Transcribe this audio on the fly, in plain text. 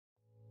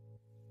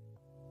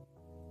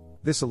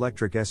This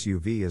electric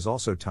SUV is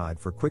also tied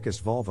for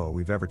quickest Volvo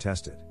we've ever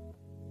tested.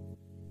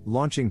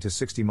 Launching to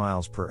 60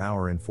 miles per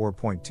hour in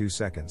 4.2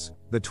 seconds,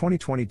 the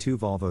 2022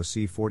 Volvo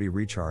C40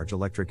 Recharge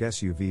electric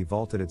SUV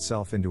vaulted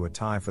itself into a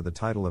tie for the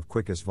title of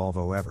quickest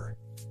Volvo ever.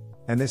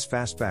 And this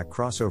fastback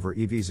crossover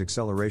EV's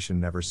acceleration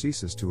never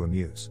ceases to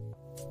amuse.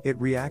 It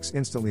reacts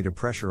instantly to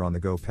pressure on the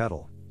go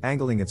pedal,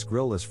 angling its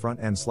grille-less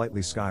front end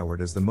slightly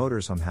skyward as the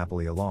motors hum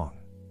happily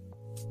along.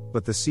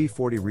 But the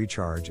C40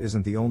 Recharge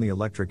isn't the only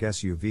electric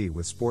SUV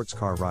with sports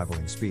car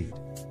rivaling speed.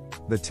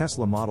 The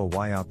Tesla Model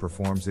Y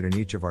outperforms it in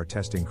each of our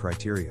testing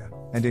criteria,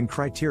 and in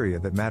criteria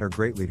that matter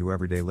greatly to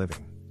everyday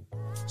living.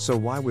 So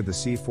why would the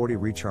C40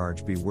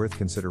 Recharge be worth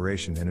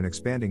consideration in an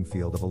expanding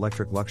field of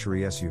electric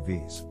luxury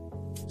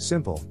SUVs?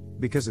 Simple,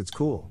 because it's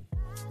cool.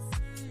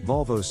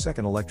 Volvo's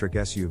second electric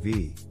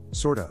SUV,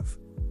 sort of.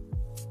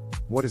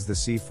 What is the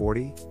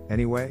C40,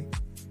 anyway?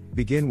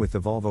 Begin with the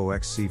Volvo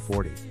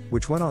XC40,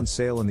 which went on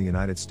sale in the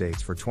United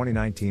States for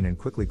 2019 and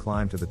quickly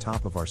climbed to the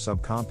top of our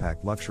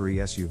subcompact luxury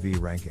SUV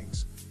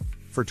rankings.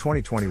 For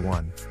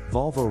 2021,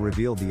 Volvo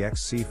revealed the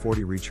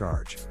XC40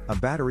 Recharge, a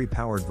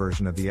battery-powered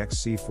version of the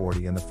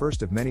XC40 and the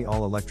first of many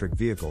all-electric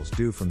vehicles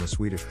due from the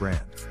Swedish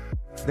brand.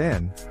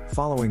 Then,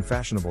 following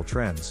fashionable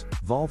trends,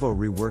 Volvo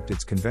reworked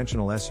its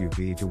conventional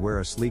SUV to wear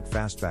a sleek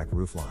fastback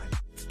roofline.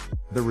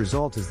 The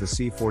result is the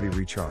C40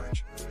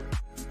 Recharge.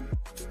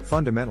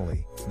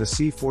 Fundamentally, the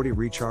C40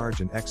 Recharge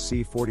and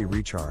XC40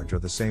 Recharge are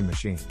the same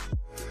machine.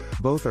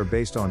 Both are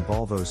based on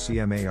Volvo's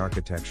CMA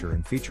architecture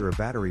and feature a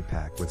battery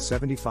pack with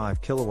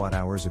 75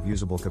 kWh of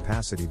usable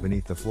capacity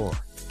beneath the floor.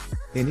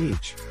 In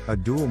each, a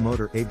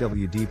dual-motor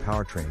AWD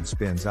powertrain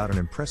spins out an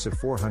impressive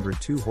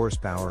 402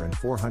 horsepower and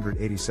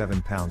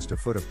 487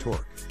 pounds-to-foot of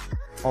torque.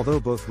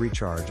 Although both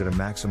recharge at a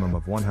maximum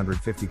of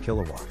 150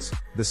 kilowatts,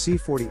 the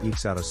C40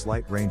 ekes out a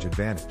slight range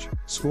advantage,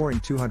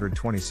 scoring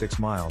 226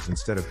 miles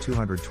instead of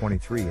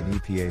 223 in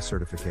EPA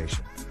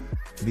certification.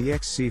 The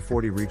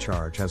XC40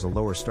 Recharge has a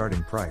lower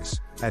starting price,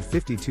 at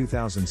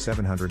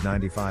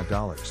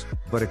 $52,795,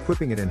 but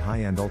equipping it in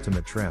high-end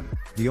Ultimate trim,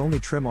 the only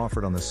trim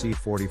offered on the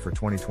C40 for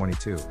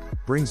 2022,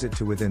 brings it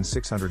to within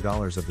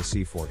 $600 of the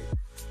C40.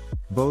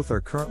 Both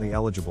are currently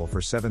eligible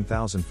for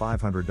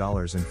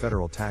 $7,500 in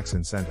federal tax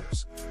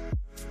incentives.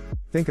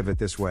 Think of it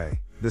this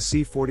way, the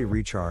C40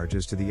 Recharge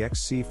is to the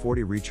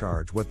XC40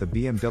 Recharge what the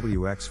BMW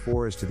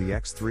X4 is to the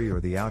X3 or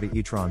the Audi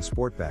e-tron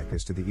Sportback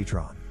is to the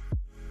e-tron.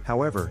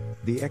 However,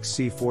 the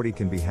XC40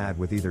 can be had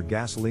with either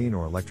gasoline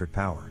or electric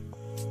power.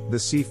 The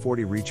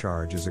C40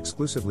 Recharge is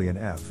exclusively an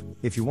EV.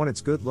 If you want its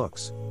good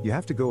looks, you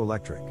have to go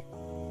electric.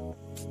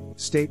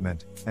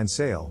 Statement, and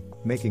sale,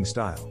 making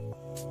style.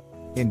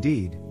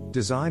 Indeed,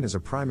 design is a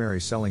primary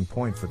selling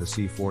point for the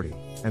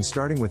C40, and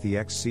starting with the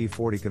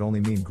XC40 could only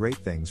mean great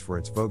things for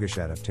its voguish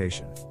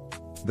adaptation.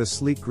 The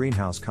sleek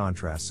greenhouse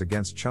contrasts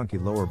against chunky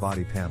lower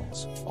body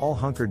panels, all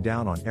hunkered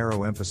down on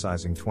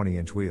aero-emphasizing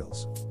 20-inch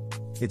wheels.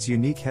 Its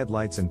unique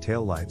headlights and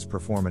taillights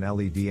perform an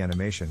LED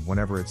animation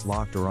whenever it's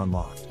locked or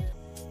unlocked.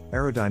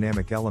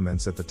 Aerodynamic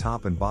elements at the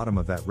top and bottom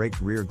of that raked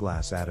rear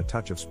glass add a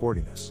touch of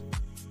sportiness.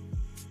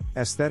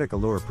 Aesthetic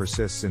allure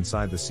persists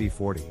inside the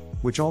C40,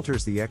 which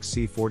alters the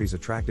XC40's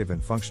attractive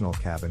and functional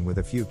cabin with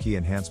a few key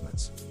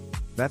enhancements.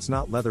 That's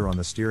not leather on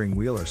the steering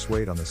wheel or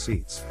suede on the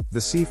seats. The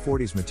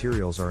C40's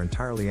materials are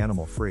entirely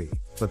animal-free,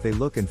 but they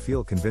look and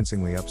feel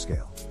convincingly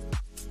upscale.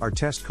 Our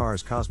test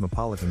car's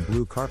cosmopolitan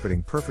blue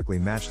carpeting perfectly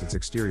matched its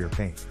exterior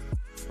paint.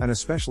 An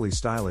especially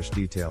stylish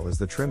detail is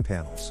the trim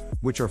panels,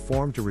 which are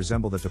formed to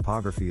resemble the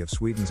topography of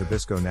Sweden's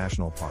Abisko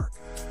National Park.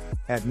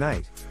 At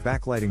night,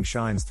 backlighting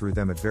shines through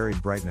them at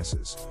varied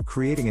brightnesses,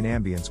 creating an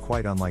ambience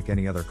quite unlike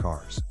any other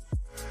cars.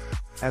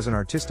 As an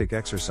artistic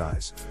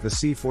exercise, the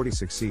C40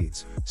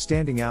 succeeds,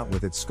 standing out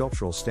with its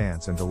sculptural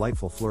stance and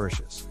delightful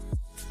flourishes.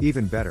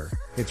 Even better,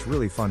 it's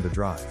really fun to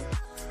drive.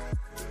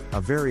 A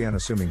very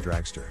unassuming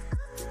dragster.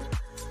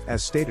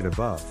 As stated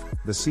above,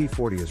 the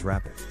C40 is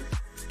rapid.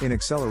 In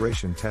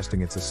acceleration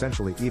testing it's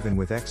essentially even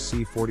with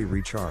XC40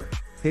 Recharge,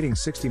 hitting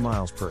 60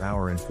 miles per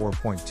hour in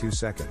 4.2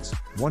 seconds,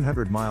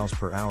 100 miles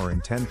per hour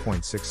in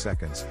 10.6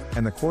 seconds,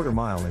 and the quarter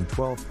mile in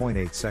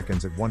 12.8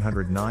 seconds at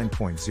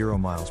 109.0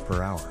 miles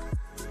per hour.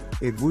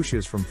 It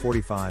whooshes from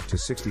 45 to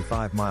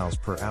 65 miles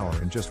per hour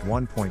in just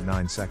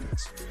 1.9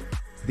 seconds.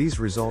 These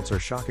results are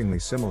shockingly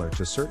similar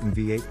to certain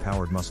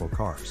V8-powered muscle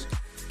cars.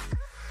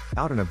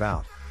 Out and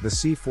about, the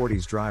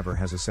C40's driver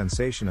has a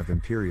sensation of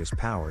imperious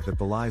power that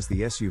belies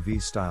the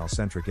SUV's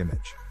style-centric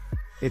image.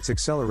 Its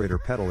accelerator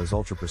pedal is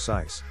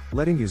ultra-precise,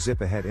 letting you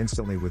zip ahead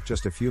instantly with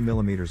just a few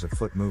millimeters of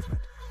foot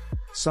movement.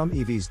 Some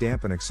EVs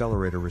dampen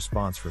accelerator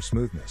response for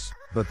smoothness,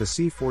 but the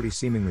C40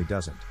 seemingly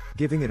doesn't,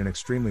 giving it an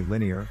extremely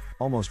linear,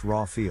 almost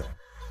raw feel.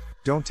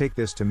 Don't take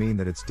this to mean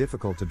that it's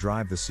difficult to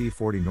drive the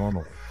C40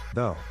 normally,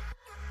 though.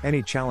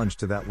 Any challenge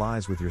to that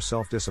lies with your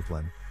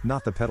self-discipline,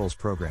 not the pedal's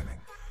programming.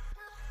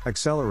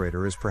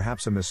 Accelerator is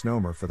perhaps a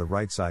misnomer for the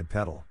right side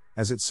pedal,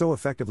 as it so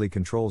effectively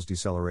controls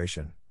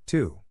deceleration,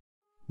 too.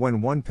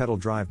 When one pedal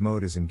drive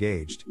mode is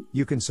engaged,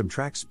 you can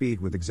subtract speed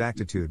with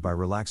exactitude by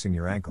relaxing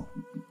your ankle.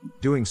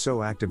 Doing so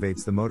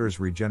activates the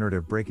motor's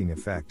regenerative braking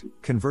effect,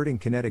 converting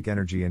kinetic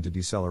energy into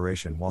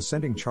deceleration while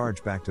sending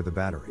charge back to the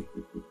battery.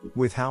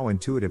 With how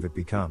intuitive it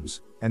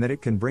becomes, and that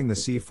it can bring the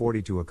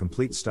C40 to a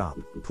complete stop,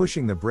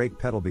 pushing the brake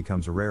pedal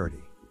becomes a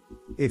rarity.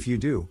 If you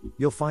do,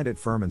 you'll find it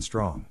firm and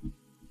strong.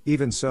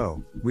 Even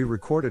so, we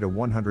recorded a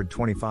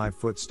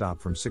 125-foot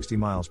stop from 60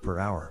 miles per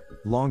hour,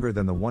 longer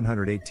than the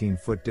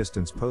 118-foot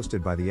distance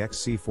posted by the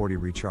C40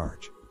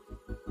 Recharge.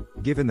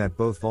 Given that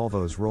both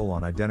Volvos roll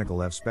on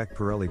identical F-spec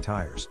Pirelli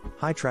tires,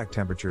 high track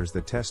temperatures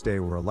that test day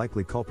were a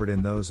likely culprit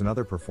in those and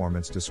other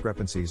performance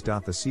discrepancies. The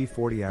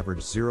C40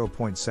 averaged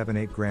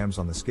 0.78 grams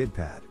on the skid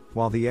pad,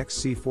 while the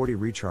C40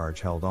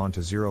 Recharge held on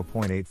to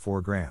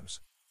 0.84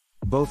 grams.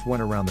 Both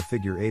went around the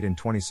figure 8 in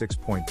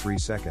 26.3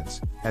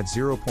 seconds, at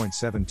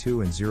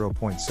 0.72 and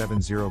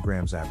 0.70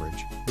 grams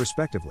average,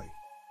 respectively.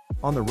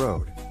 On the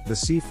road, the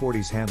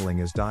C40's handling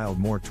is dialed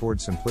more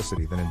towards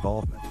simplicity than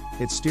involvement.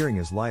 Its steering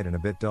is light and a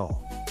bit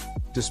dull.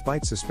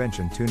 Despite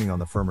suspension tuning on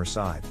the firmer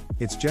side,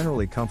 it's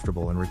generally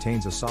comfortable and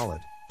retains a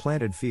solid,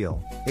 planted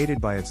feel, aided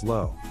by its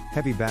low,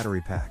 heavy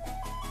battery pack.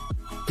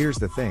 Here's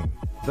the thing,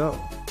 though,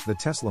 the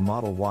Tesla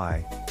Model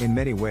Y, in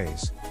many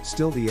ways,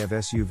 still the EV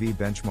SUV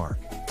benchmark,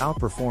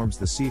 outperforms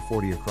the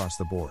C40 across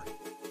the board.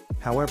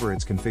 However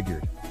it's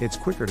configured, it's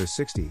quicker to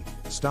 60,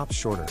 stops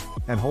shorter,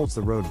 and holds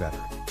the road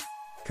better.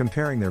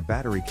 Comparing their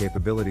battery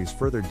capabilities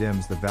further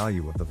dims the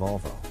value of the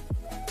Volvo.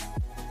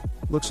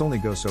 Looks only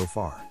go so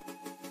far.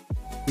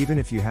 Even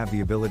if you have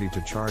the ability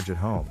to charge at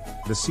home,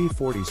 the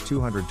C40's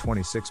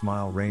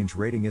 226-mile range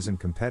rating isn't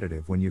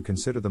competitive when you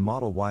consider the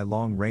Model Y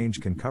long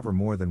range can cover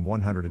more than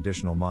 100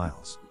 additional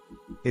miles.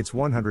 Its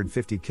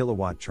 150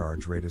 kilowatt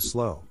charge rate is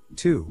slow,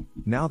 too,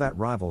 now that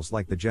rivals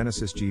like the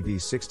Genesis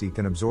GV60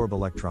 can absorb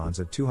electrons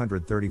at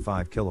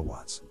 235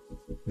 kilowatts.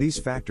 These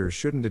factors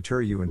shouldn't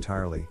deter you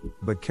entirely,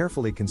 but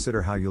carefully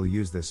consider how you'll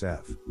use this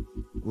EV.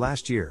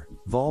 Last year,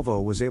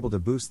 Volvo was able to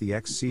boost the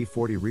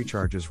C40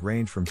 Recharge's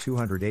range from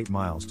 208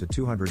 miles to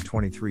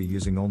 223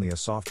 using only a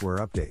software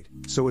update,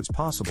 so it's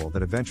possible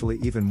that eventually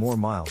even more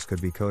miles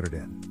could be coded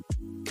in.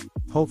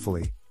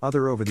 Hopefully,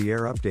 other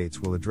over-the-air updates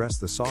will address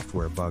the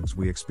software bugs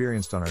we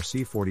experienced on our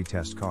C40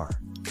 test car.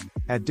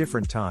 At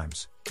different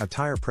times, a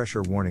tire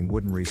pressure warning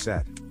wouldn't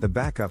reset, the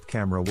backup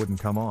camera wouldn't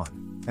come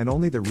on, and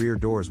only the rear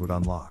doors would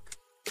unlock.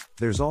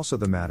 There's also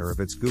the matter of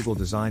its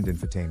Google-designed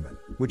infotainment,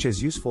 which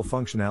has useful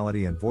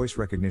functionality and voice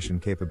recognition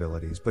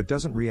capabilities but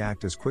doesn't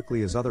react as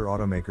quickly as other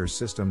automakers'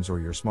 systems or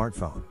your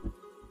smartphone.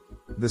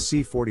 The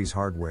C40's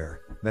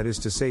hardware, that is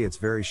to say its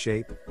very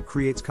shape,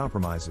 creates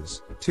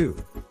compromises, too.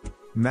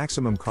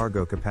 Maximum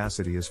cargo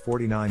capacity is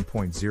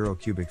 49.0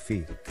 cubic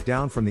feet,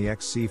 down from the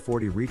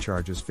C40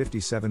 Recharge's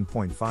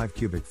 57.5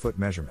 cubic foot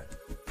measurement.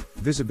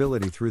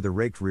 Visibility through the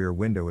raked rear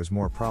window is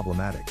more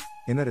problematic,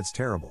 in that it's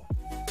terrible.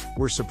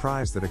 We're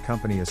surprised that a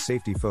company as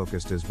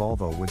safety-focused as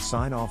Volvo would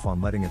sign off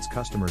on letting its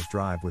customers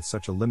drive with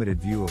such a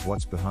limited view of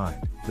what's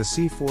behind. The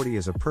C40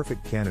 is a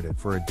perfect candidate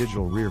for a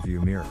digital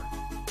rear-view mirror.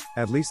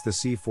 At least the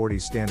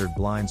C40's standard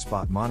blind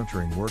spot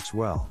monitoring works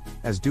well,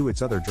 as do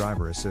its other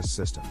driver assist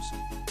systems.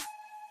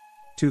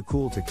 Too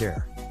cool to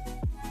care.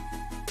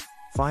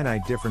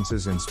 Finite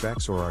differences in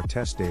specs or our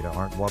test data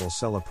aren't what'll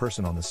sell a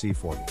person on the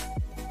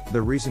C40.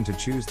 The reason to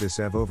choose this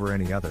EV over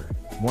any other,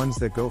 ones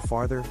that go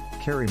farther,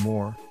 carry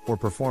more, or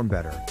perform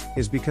better,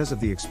 is because of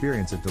the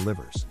experience it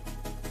delivers.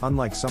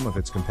 Unlike some of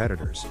its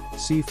competitors,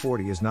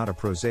 C40 is not a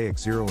prosaic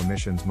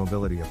zero-emissions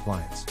mobility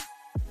appliance.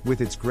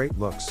 With its great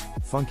looks,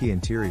 funky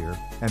interior,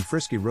 and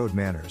frisky road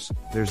manners,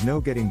 there's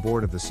no getting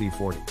bored of the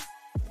C40.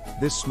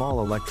 This small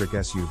electric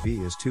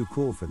SUV is too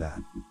cool for that.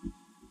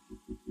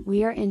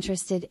 We are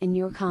interested in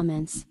your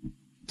comments.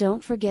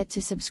 Don't forget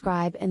to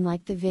subscribe and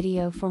like the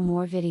video for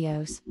more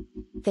videos.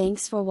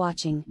 Thanks for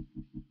watching.